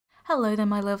Hello there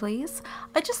my lovelies.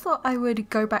 I just thought I would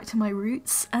go back to my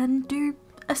roots and do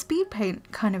a speed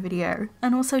paint kind of video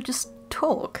and also just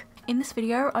talk. In this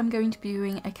video I'm going to be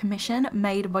doing a commission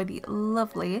made by the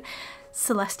lovely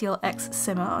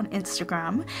CelestialxSimmer on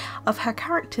Instagram of her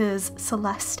characters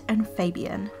Celeste and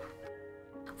Fabian.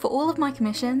 For all of my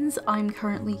commissions, I'm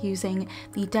currently using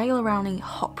the Dale Rowney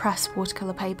hot press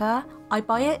watercolour paper. I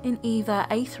buy it in either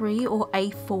A3 or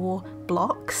A4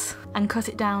 blocks and cut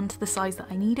it down to the size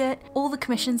that I need it. All the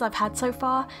commissions I've had so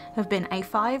far have been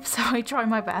A5, so I try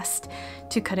my best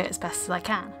to cut it as best as I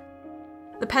can.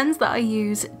 The pens that I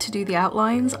use to do the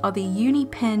outlines are the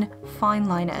Unipin fine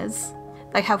liners.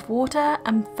 They have water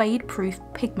and fade proof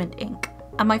pigment ink,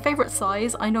 and my favourite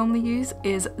size I normally use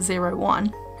is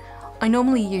 01. I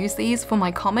normally use these for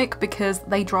my comic because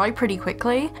they dry pretty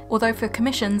quickly, although for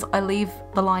commissions I leave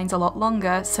the lines a lot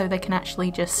longer so they can actually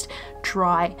just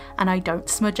dry and I don't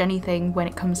smudge anything when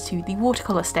it comes to the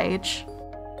watercolour stage.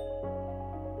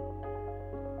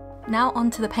 Now on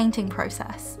to the painting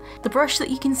process. The brush that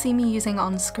you can see me using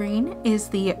on screen is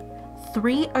the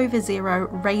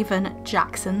 3/0 Raven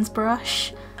Jackson's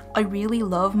brush. I really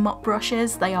love mop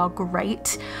brushes. They are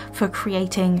great for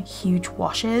creating huge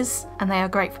washes and they are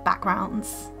great for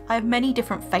backgrounds. I have many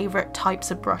different favourite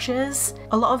types of brushes.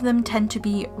 A lot of them tend to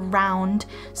be round,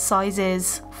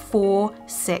 sizes 4,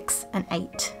 6 and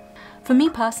 8. For me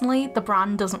personally, the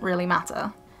brand doesn't really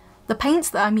matter. The paints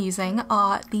that I'm using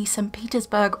are the St.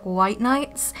 Petersburg White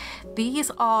Nights.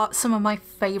 These are some of my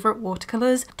favourite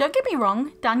watercolours. Don't get me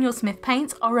wrong, Daniel Smith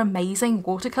paints are amazing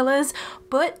watercolours,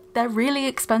 but they're really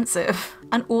expensive.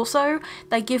 And also,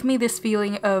 they give me this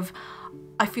feeling of,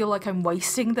 I feel like I'm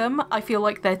wasting them. I feel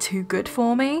like they're too good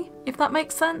for me, if that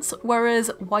makes sense. Whereas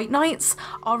White Nights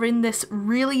are in this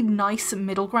really nice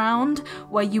middle ground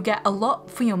where you get a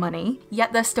lot for your money,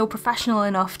 yet they're still professional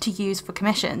enough to use for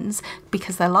commissions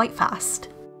because they're light fast.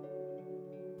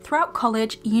 Throughout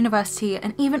college, university,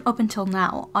 and even up until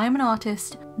now, I am an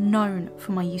artist known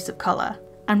for my use of colour.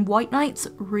 And White Nights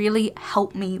really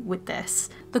helped me with this.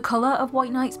 The colour of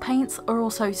White Nights paints are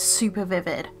also super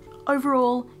vivid.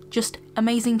 Overall, just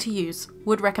amazing to use,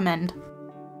 would recommend.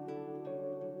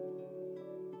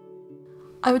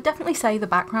 I would definitely say the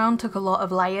background took a lot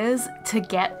of layers to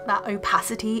get that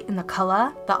opacity in the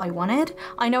colour that I wanted.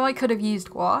 I know I could have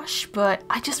used gouache, but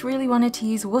I just really wanted to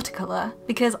use watercolour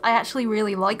because I actually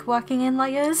really like working in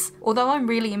layers. Although I'm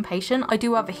really impatient, I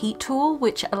do have a heat tool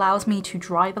which allows me to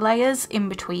dry the layers in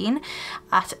between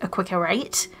at a quicker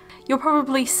rate. You'll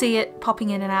probably see it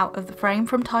popping in and out of the frame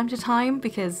from time to time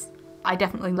because I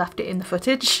definitely left it in the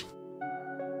footage.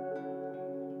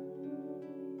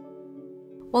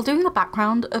 While doing the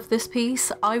background of this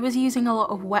piece, I was using a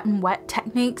lot of wet and wet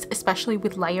techniques, especially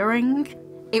with layering.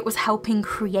 It was helping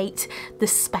create the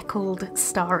speckled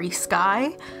starry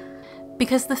sky.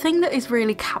 Because the thing that is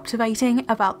really captivating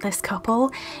about this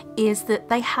couple is that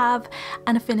they have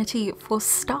an affinity for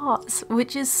stars,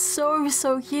 which is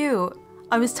so cute.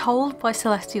 I was told by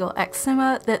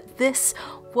CelestialxSimmer that this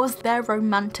was their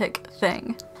romantic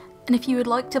thing. And if you would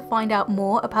like to find out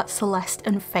more about Celeste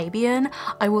and Fabian,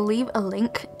 I will leave a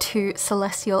link to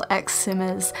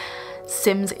CelestialxSimmer's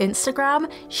Sims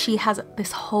Instagram. She has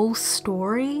this whole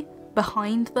story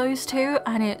behind those two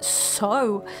and it's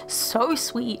so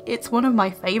sweet. It's one of my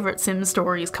favourite Sims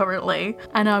stories currently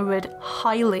and I would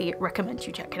highly recommend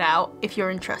you check it out if you're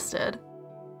interested.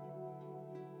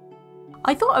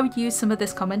 I thought I would use some of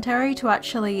this commentary to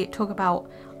actually talk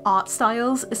about art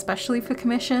styles, especially for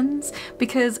commissions,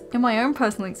 because in my own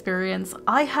personal experience,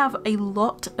 I have a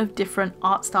lot of different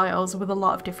art styles with a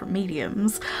lot of different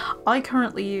mediums. I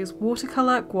currently use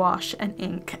watercolour, gouache and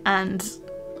ink, and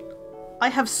I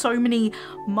have so many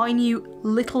minute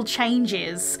little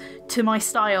changes to my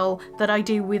style that I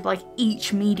do with like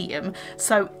each medium.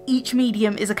 So each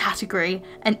medium is a category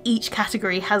and each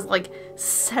category has like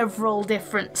several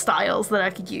different styles that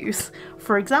I could use.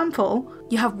 For example,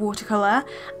 you have watercolour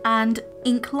and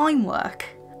ink line work.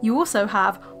 You also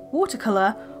have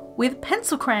watercolour with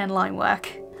pencil crayon line work.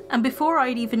 And before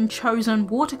I'd even chosen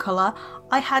watercolour,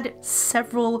 I had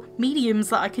several mediums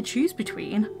that I could choose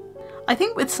between. I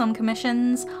think with some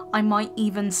commissions, I might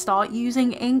even start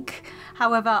using ink.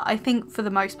 However, I think for the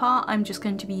most part, I'm just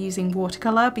going to be using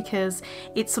watercolour because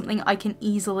it's something I can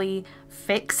easily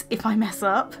fix if I mess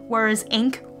up. Whereas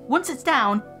ink, once it's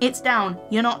down,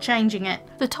 you're not changing it.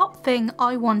 The top thing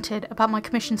I wanted about my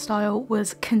commission style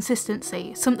was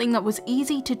consistency, something that was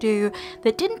easy to do,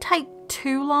 that didn't take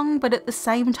too long, but at the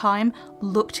same time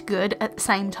looked good at the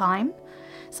same time.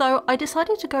 So I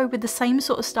decided to go with the same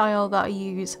sort of style that I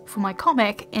use for my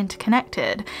comic,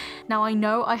 Interconnected. Now I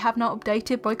know I have not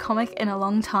updated my comic in a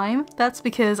long time. That's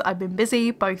because I've been busy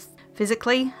both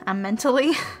physically and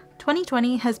mentally.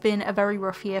 2020 has been a very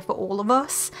rough year for all of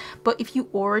us, but if you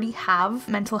already have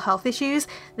mental health issues,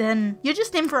 then you're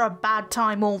just in for a bad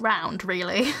time all round,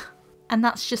 really. And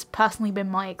that's just personally been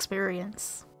my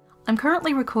experience. I'm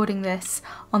currently recording this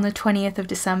on the 20th of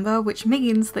December, which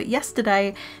means that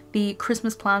yesterday the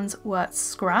Christmas plans were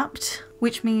scrapped,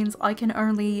 which means I can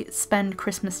only spend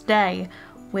Christmas Day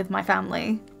with my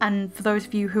family. And for those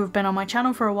of you who have been on my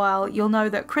channel for a while, you'll know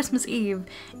that Christmas Eve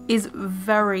is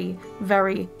very,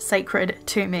 very sacred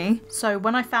to me. So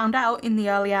when I found out in the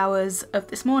early hours of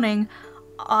this morning,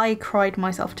 I cried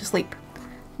myself to sleep.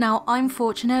 Now, I'm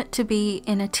fortunate to be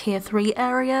in a tier 3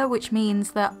 area, which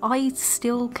means that I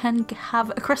still can have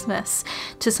a Christmas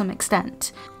to some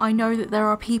extent. I know that there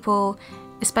are people,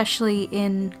 especially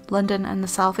in London and the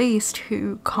southeast,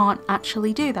 who can't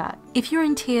actually do that. If you're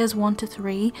in tiers 1 to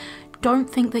 3, don't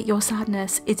think that your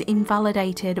sadness is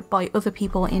invalidated by other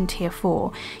people in tier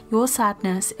 4. Your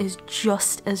sadness is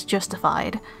just as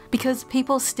justified, because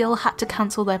people still had to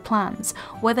cancel their plans,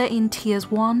 whether in tiers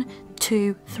 1,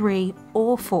 2, 3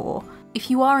 or 4.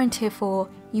 If you are in tier 4,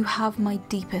 you have my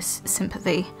deepest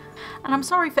sympathy. And I'm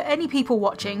sorry for any people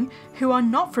watching who are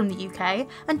not from the UK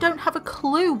and don't have a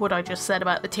clue what I just said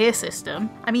about the tier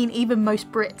system. I mean, even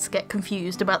most Brits get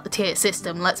confused about the tier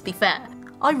system, let's be fair.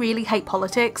 I really hate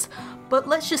politics, but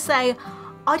let's just say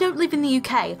I don't live in the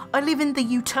UK, I live in the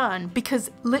U-turn,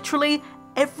 because literally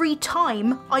every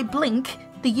time I blink,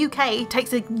 the UK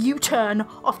takes a U-turn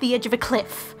off the edge of a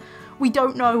cliff. We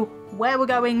don't know where we're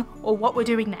going or what we're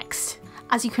doing next.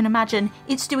 As you can imagine,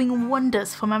 it's doing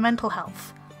wonders for my mental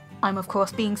health. I'm of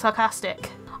course being sarcastic.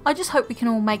 I just hope we can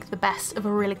all make the best of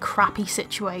a really crappy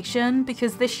situation,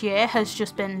 because this year has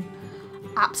just been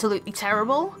absolutely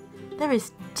terrible. There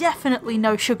is definitely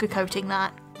no sugarcoating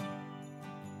that.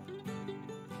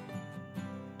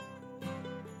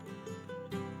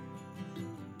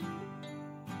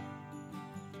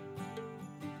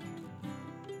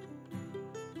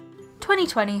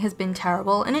 "2020 has been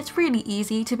terrible, and it's really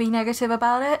easy to be negative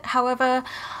about it. However,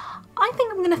 I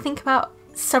think I'm going to think about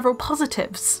several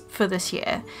positives for this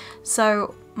year.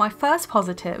 So my first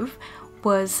positive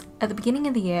was at the beginning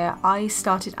of the year I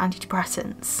started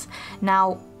antidepressants.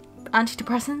 Now,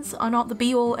 antidepressants are not the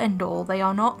be-all end-all, they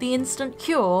are not the instant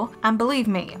cure, and believe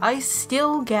me, I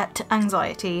still get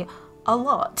anxiety a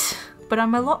lot, but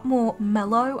I'm a lot more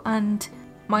mellow and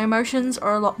my emotions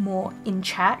are a lot more in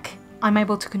check. I'm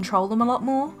able to control them a lot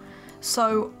more.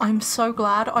 So I'm so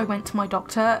glad I went to my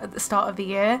doctor at the start of the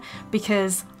year,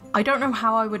 because I don't know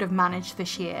how I would have managed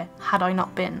this year had I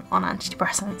not been on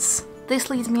antidepressants. This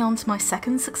leads me on to my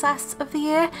second success of the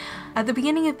year. At the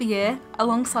beginning of the year,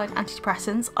 alongside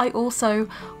antidepressants, I also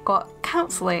got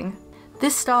counselling.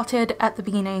 This started at the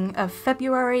beginning of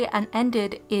February and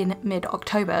ended in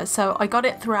mid-October, so I got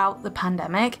it throughout the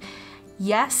pandemic.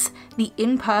 Yes, the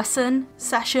in-person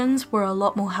sessions were a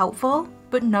lot more helpful,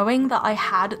 but knowing that I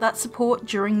had that support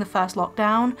during the first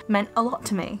lockdown meant a lot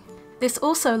to me. This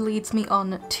also leads me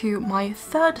on to my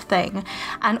third thing,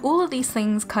 and all of these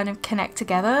things kind of connect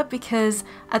together because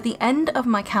at the end of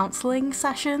my counselling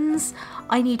sessions,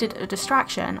 I needed a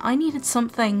distraction. I needed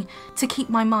something to keep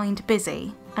my mind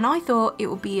busy, and I thought it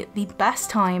would be the best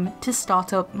time to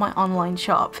start up my online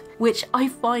shop, which I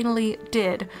finally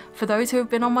did. For those who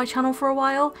have been on my channel for a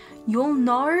while, you'll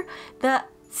know that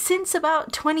since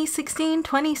about 2016,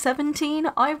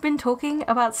 2017, I've been talking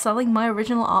about selling my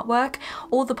original artwork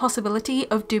or the possibility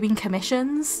of doing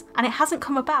commissions, and it hasn't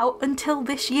come about until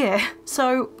this year,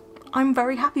 so I'm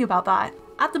very happy about that.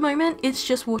 At the moment, it's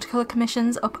just watercolour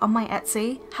commissions up on my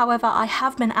Etsy. However, I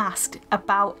have been asked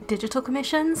about digital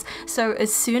commissions, so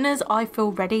as soon as I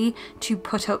feel ready to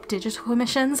put up digital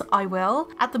commissions, I will.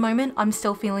 At the moment, I'm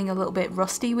still feeling a little bit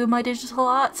rusty with my digital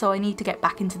art, so I need to get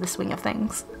back into the swing of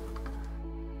things.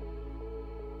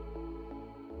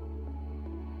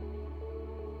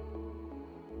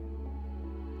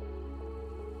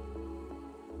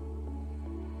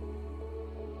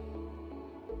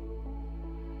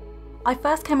 I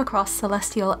first came across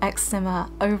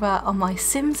CelestialxSimmer over on my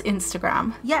Sims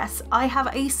Instagram. Yes, I have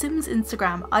a Sims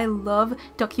Instagram. I love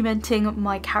documenting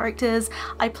my characters.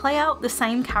 I play out the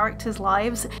same characters'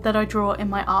 lives that I draw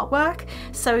in my artwork,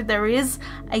 so there is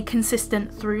a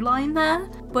consistent through line there,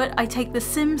 but I take the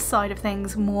Sims side of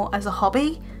things more as a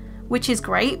hobby, which is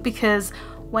great because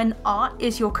when art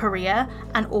is your career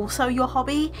and also your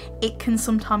hobby, it can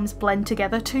sometimes blend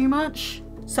together too much.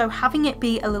 So having it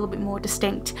be a little bit more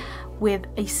distinct with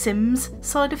a Sims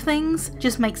side of things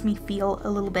just makes me feel a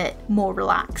little bit more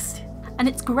relaxed. And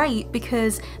it's great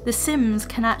because The Sims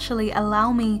can actually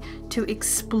allow me to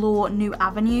explore new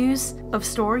avenues of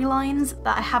storylines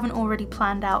that I haven't already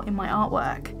planned out in my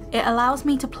artwork. It allows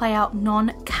me to play out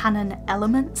non-canon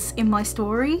elements in my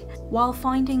story while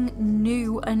finding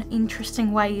new and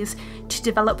interesting ways to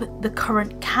develop the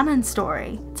current canon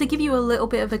story. To give you a little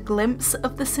bit of a glimpse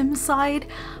of the Sims side,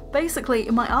 basically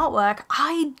in my artwork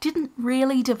I didn't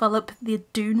really develop the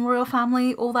Dune royal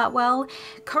family all that well.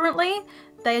 Currently,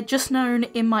 they are just known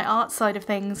in my art side of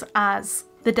things as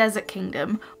the Desert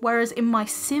Kingdom, whereas in my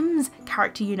Sims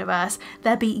character universe,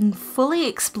 they're being fully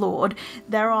explored,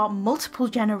 there are multiple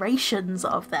generations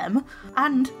of them,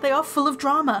 and they are full of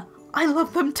drama. I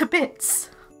love them to bits!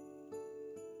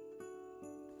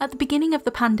 At the beginning of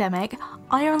the pandemic,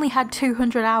 I only had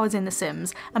 200 hours in The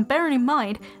Sims, and bearing in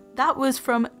mind, that was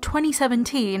from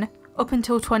 2017 up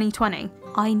until 2020.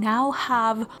 I now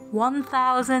have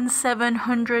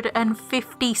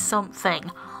 1,750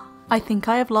 something. I think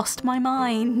I have lost my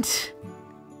mind.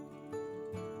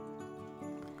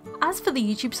 As for the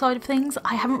YouTube side of things,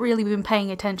 I haven't really been paying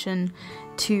attention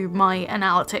to my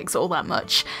analytics all that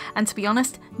much, and to be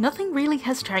honest, nothing really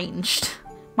has changed.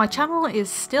 My channel is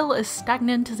still as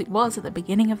stagnant as it was at the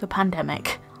beginning of the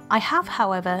pandemic. I have,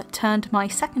 however, turned my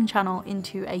second channel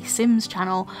into a Sims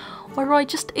channel where I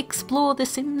just explore the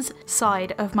Sims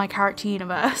side of my character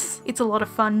universe. It's a lot of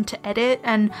fun to edit,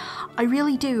 and I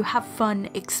really do have fun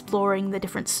exploring the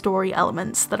different story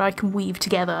elements that I can weave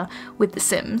together with the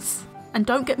Sims. And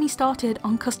don't get me started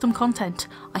on custom content.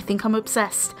 I think I'm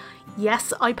obsessed.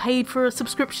 Yes, I paid for a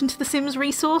subscription to the Sims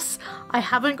resource. I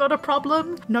haven't got a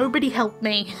problem. Nobody help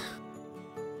me.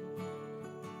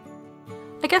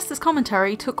 I guess this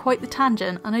commentary took quite the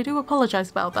tangent, and I do apologise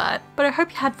about that, but I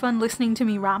hope you had fun listening to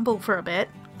me ramble for a bit.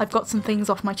 I've got some things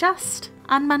off my chest,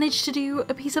 and managed to do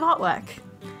a piece of artwork.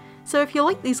 So if you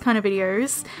like these kind of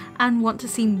videos, and want to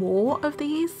see more of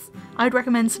these, I'd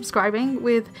recommend subscribing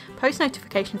with post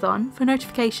notifications on for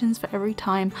notifications for every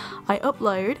time I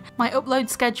upload. My upload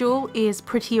schedule is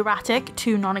pretty erratic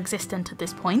to non-existent at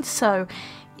this point, so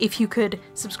if you could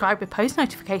subscribe with post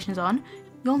notifications on,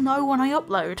 you'll know when I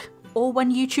upload. Or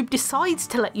when YouTube decides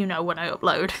to let you know when I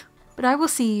upload. But I will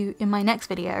see you in my next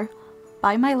video.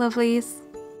 Bye my lovelies.